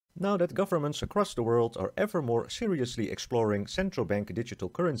Now that governments across the world are ever more seriously exploring central bank digital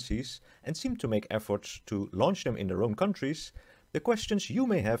currencies and seem to make efforts to launch them in their own countries, the questions you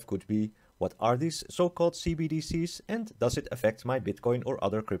may have could be, what are these so-called CBDCs and does it affect my Bitcoin or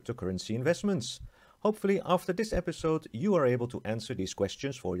other cryptocurrency investments? Hopefully after this episode you are able to answer these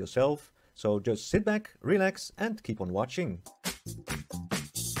questions for yourself, so just sit back, relax and keep on watching.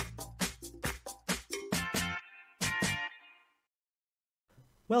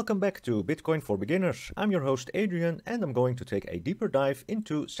 Welcome back to Bitcoin for Beginners. I'm your host Adriaan and I'm going to take a deeper dive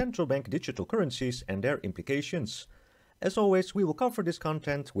into central bank digital currencies and their implications. As always, we will cover this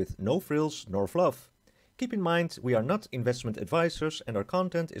content with no frills nor fluff. Keep in mind, we are not investment advisors and our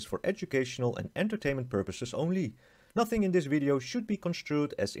content is for educational and entertainment purposes only. Nothing in this video should be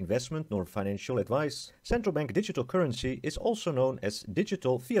construed as investment nor financial advice. Central bank digital currency is also known as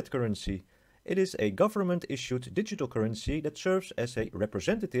digital fiat currency. It is a government-issued digital currency that serves as a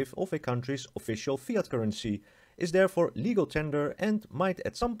representative of a country's official fiat currency, is therefore legal tender and might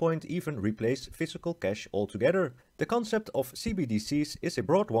at some point even replace physical cash altogether. The concept of CBDCs is a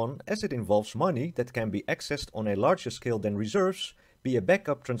broad one as it involves money that can be accessed on a larger scale than reserves, be a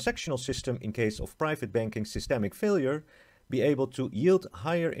backup transactional system in case of private banking systemic failure, be able to yield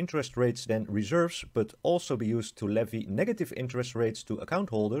higher interest rates than reserves but also be used to levy negative interest rates to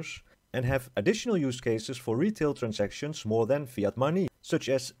account holders, and have additional use cases for retail transactions more than fiat money, such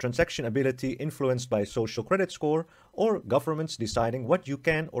as transaction ability influenced by social credit score or governments deciding what you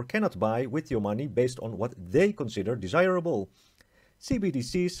can or cannot buy with your money based on what they consider desirable.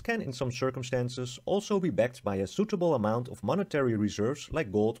 CBDCs can in some circumstances also be backed by a suitable amount of monetary reserves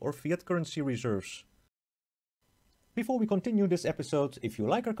like gold or fiat currency reserves. Before we continue this episode, if you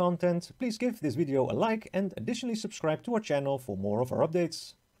like our content, please give this video a like and additionally subscribe to our channel for more of our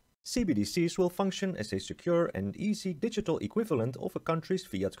updates. CBDCs will function as a secure and easy digital equivalent of a country's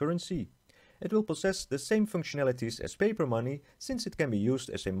fiat currency. It will possess the same functionalities as paper money since it can be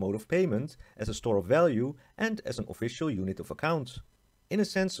used as a mode of payment, as a store of value and as an official unit of account. In a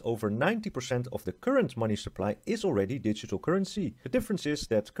sense, over 90% of the current money supply is already digital currency. The difference is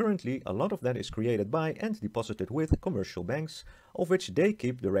that currently a lot of that is created by and deposited with commercial banks, of which they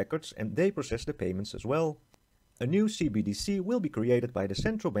keep the records and they process the payments as well. A new CBDC will be created by the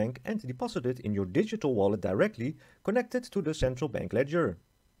central bank and deposited in your digital wallet directly, connected to the central bank ledger.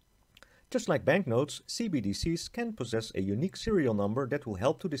 Just like banknotes, CBDCs can possess a unique serial number that will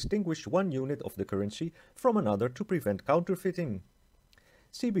help to distinguish one unit of the currency from another to prevent counterfeiting.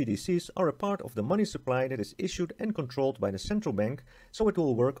 CBDCs are a part of the money supply that is issued and controlled by the central bank, so it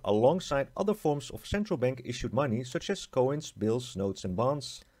will work alongside other forms of central bank issued money such as coins, bills, notes and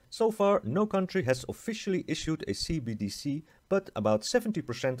bonds. So far, no country has officially issued a CBDC, but about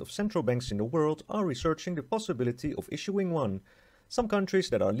 70% of central banks in the world are researching the possibility of issuing one. Some countries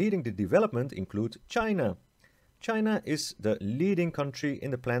that are leading the development include China. China is the leading country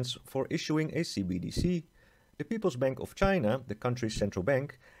in the plans for issuing a CBDC. The People's Bank of China, the country's central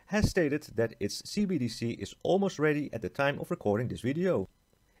bank, has stated that its CBDC is almost ready at the time of recording this video.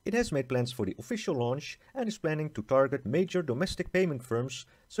 It has made plans for the official launch and is planning to target major domestic payment firms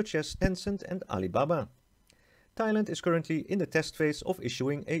such as Tencent and Alibaba. Thailand is currently in the test phase of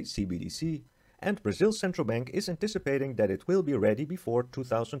issuing a CBDC, and Brazil's central bank is anticipating that it will be ready before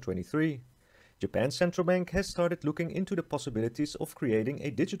 2023. Japan's central bank has started looking into the possibilities of creating a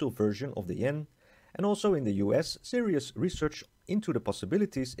digital version of the yen, and also in the US, serious research into the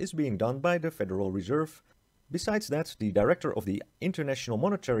possibilities is being done by the Federal Reserve. Besides that, the director of the International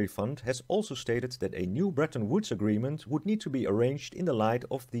Monetary Fund has also stated that a new Bretton Woods agreement would need to be arranged in the light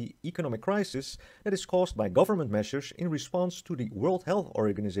of the economic crisis that is caused by government measures in response to the World Health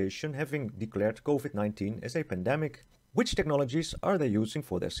Organization having declared COVID-19 as a pandemic. Which technologies are they using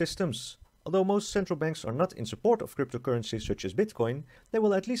for their systems? Although most central banks are not in support of cryptocurrencies such as Bitcoin, they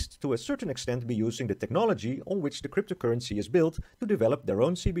will at least to a certain extent be using the technology on which the cryptocurrency is built to develop their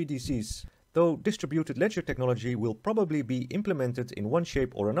own CBDCs. Though distributed ledger technology will probably be implemented in one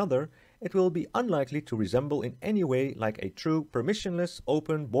shape or another, it will be unlikely to resemble in any way like a true permissionless,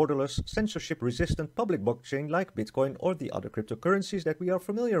 open, borderless, censorship-resistant public blockchain like Bitcoin or the other cryptocurrencies that we are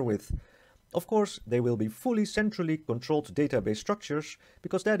familiar with. Of course, they will be fully centrally controlled database structures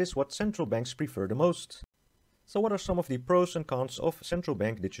because that is what central banks prefer the most. So what are some of the pros and cons of central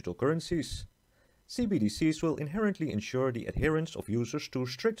bank digital currencies? CBDCs will inherently ensure the adherence of users to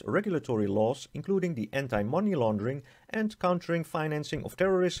strict regulatory laws, including the Anti-Money Laundering and Countering Financing of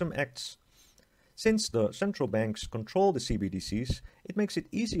Terrorism Acts. Since the central banks control the CBDCs, it makes it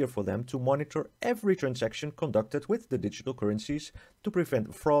easier for them to monitor every transaction conducted with the digital currencies to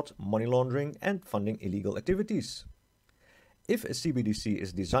prevent fraud, money laundering, and funding illegal activities. If a CBDC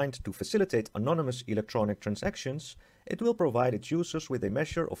is designed to facilitate anonymous electronic transactions, it will provide its users with a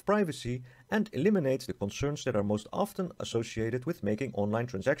measure of privacy and eliminate the concerns that are most often associated with making online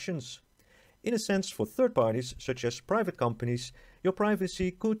transactions. In a sense, for third parties, such as private companies, your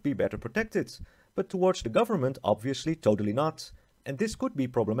privacy could be better protected, but towards the government, obviously totally not. And this could be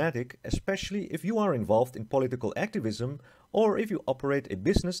problematic, especially if you are involved in political activism or if you operate a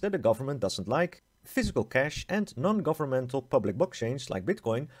business that the government doesn't like. Physical cash and non-governmental public blockchains like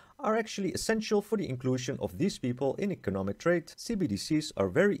Bitcoin are actually essential for the inclusion of these people in economic trade. CBDCs are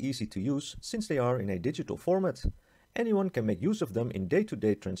very easy to use since they are in a digital format. Anyone can make use of them in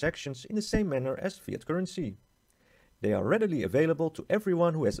day-to-day transactions in the same manner as fiat currency. They are readily available to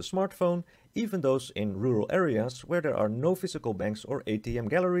everyone who has a smartphone, even those in rural areas where there are no physical banks or ATM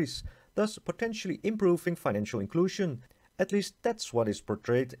galleries, thus potentially improving financial inclusion. At least that's what is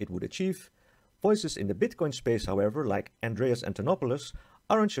portrayed it would achieve. Voices in the Bitcoin space, however, like Andreas Antonopoulos,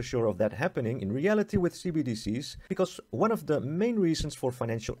 aren't so sure of that happening in reality with CBDCs, because one of the main reasons for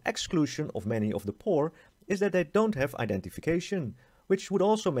financial exclusion of many of the poor is that they don't have identification, which would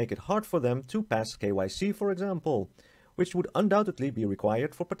also make it hard for them to pass KYC, for example, which would undoubtedly be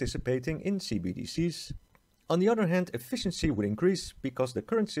required for participating in CBDCs. On the other hand, efficiency would increase because the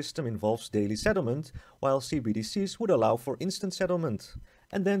current system involves daily settlement, while CBDCs would allow for instant settlement,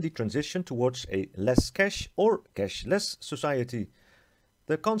 and then the transition towards a less cash or cashless society.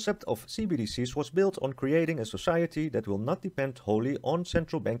 The concept of CBDCs was built on creating a society that will not depend wholly on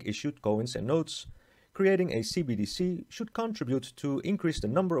central bank issued coins and notes. Creating a CBDC should contribute to increase the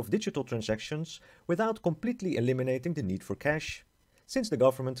number of digital transactions without completely eliminating the need for cash. Since the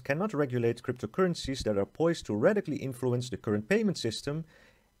government cannot regulate cryptocurrencies that are poised to radically influence the current payment system,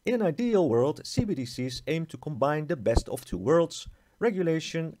 in an ideal world, CBDCs aim to combine the best of two worlds: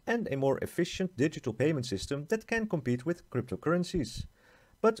 regulation and a more efficient digital payment system that can compete with cryptocurrencies.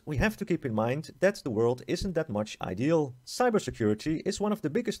 But we have to keep in mind that the world isn't that much ideal. Cybersecurity is one of the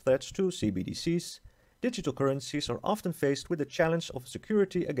biggest threats to CBDCs. Digital currencies are often faced with the challenge of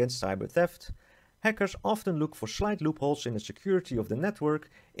security against cyber theft. Hackers often look for slight loopholes in the security of the network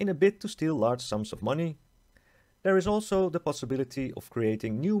in a bid to steal large sums of money. There is also the possibility of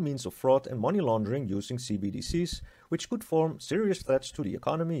creating new means of fraud and money laundering using CBDCs, which could form serious threats to the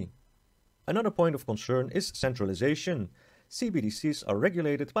economy. Another point of concern is centralization. CBDCs are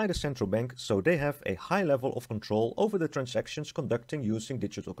regulated by the central bank, so they have a high level of control over the transactions conducting using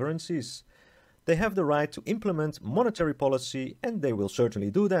digital currencies. They have the right to implement monetary policy, and they will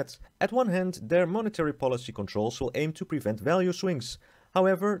certainly do that. At one hand, their monetary policy controls will aim to prevent value swings.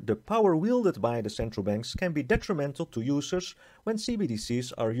 However, the power wielded by the central banks can be detrimental to users when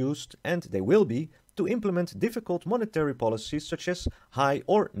CBDCs are used, and they will be, to implement difficult monetary policies such as high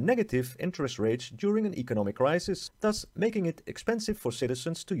or negative interest rates during an economic crisis, thus making it expensive for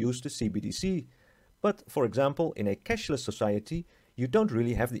citizens to use the CBDC. But, for example, in a cashless society, you don't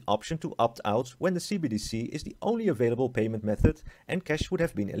really have the option to opt out when the CBDC is the only available payment method and cash would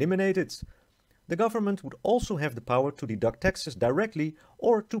have been eliminated. The government would also have the power to deduct taxes directly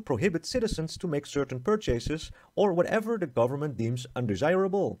or to prohibit citizens to make certain purchases or whatever the government deems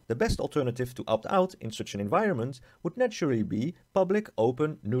undesirable. The best alternative to opt out in such an environment would naturally be public,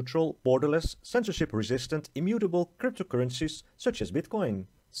 open, neutral, borderless, censorship-resistant, immutable cryptocurrencies such as Bitcoin.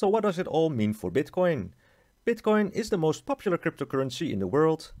 So what does it all mean for Bitcoin? Bitcoin is the most popular cryptocurrency in the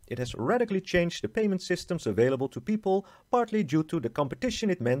world. It has radically changed the payment systems available to people, partly due to the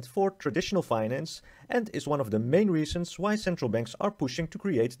competition it meant for traditional finance, and is one of the main reasons why central banks are pushing to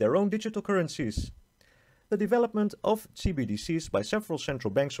create their own digital currencies. The development of CBDCs by several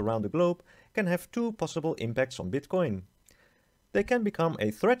central banks around the globe can have two possible impacts on Bitcoin. They can become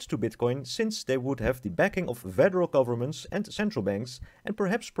a threat to Bitcoin since they would have the backing of federal governments and central banks and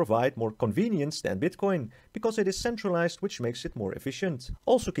perhaps provide more convenience than Bitcoin because it is centralized, which makes it more efficient.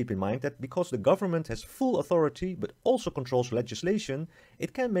 Also keep in mind that because the government has full authority but also controls legislation,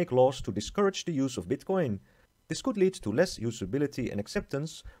 it can make laws to discourage the use of Bitcoin. This could lead to less usability and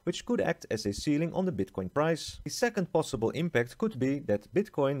acceptance, which could act as a ceiling on the Bitcoin price. The second possible impact could be that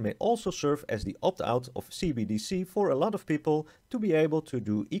Bitcoin may also serve as the opt-out of CBDC for a lot of people to be able to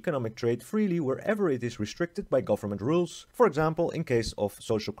do economic trade freely wherever it is restricted by government rules. For example, in case of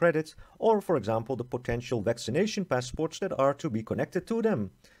social credit, or for example the potential vaccination passports that are to be connected to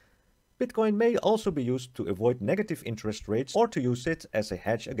them. Bitcoin may also be used to avoid negative interest rates or to use it as a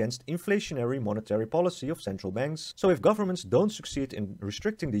hedge against inflationary monetary policy of central banks. So if governments don't succeed in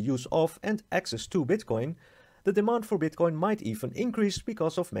restricting the use of and access to Bitcoin, the demand for Bitcoin might even increase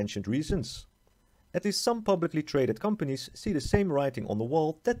because of mentioned reasons. At least some publicly traded companies see the same writing on the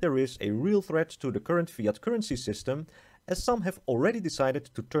wall that there is a real threat to the current fiat currency system as some have already decided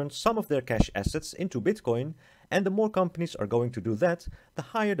to turn some of their cash assets into Bitcoin, and the more companies are going to do that, the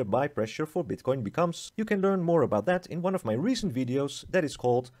higher the buy pressure for Bitcoin becomes. You can learn more about that in one of my recent videos that is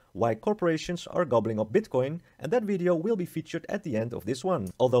called Why Corporations Are Gobbling Up Bitcoin, and that video will be featured at the end of this one.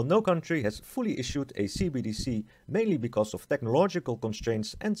 Although no country has fully issued a CBDC, mainly because of technological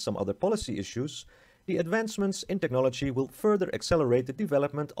constraints and some other policy issues, the advancements in technology will further accelerate the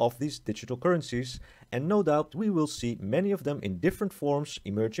development of these digital currencies, and no doubt we will see many of them in different forms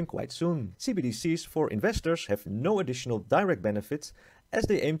emerging quite soon. CBDCs for investors have no additional direct benefits as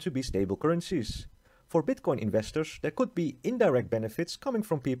they aim to be stable currencies. For Bitcoin investors, there could be indirect benefits coming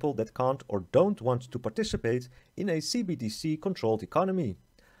from people that can't or don't want to participate in a CBDC-controlled economy.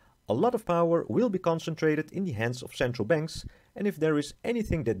 A lot of power will be concentrated in the hands of central banks, and if there is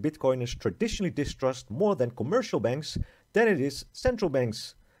anything that Bitcoiners traditionally distrust more than commercial banks, then it is central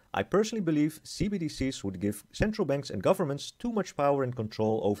banks. I personally believe CBDCs would give central banks and governments too much power and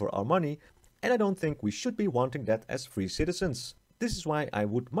control over our money, and I don't think we should be wanting that as free citizens. This is why I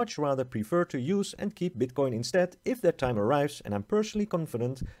would much rather prefer to use and keep Bitcoin instead if that time arrives, and I'm personally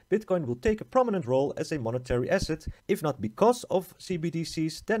confident Bitcoin will take a prominent role as a monetary asset, if not because of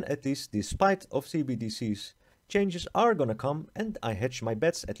CBDCs, then at least despite of CBDCs. Changes are gonna come, and I hedge my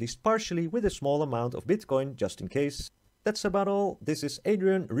bets at least partially with a small amount of Bitcoin just in case. That's about all. This is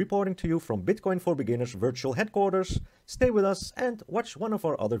Adriaan reporting to you from Bitcoin for Beginners virtual headquarters. Stay with us and watch one of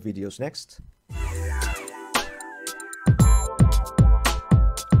our other videos next.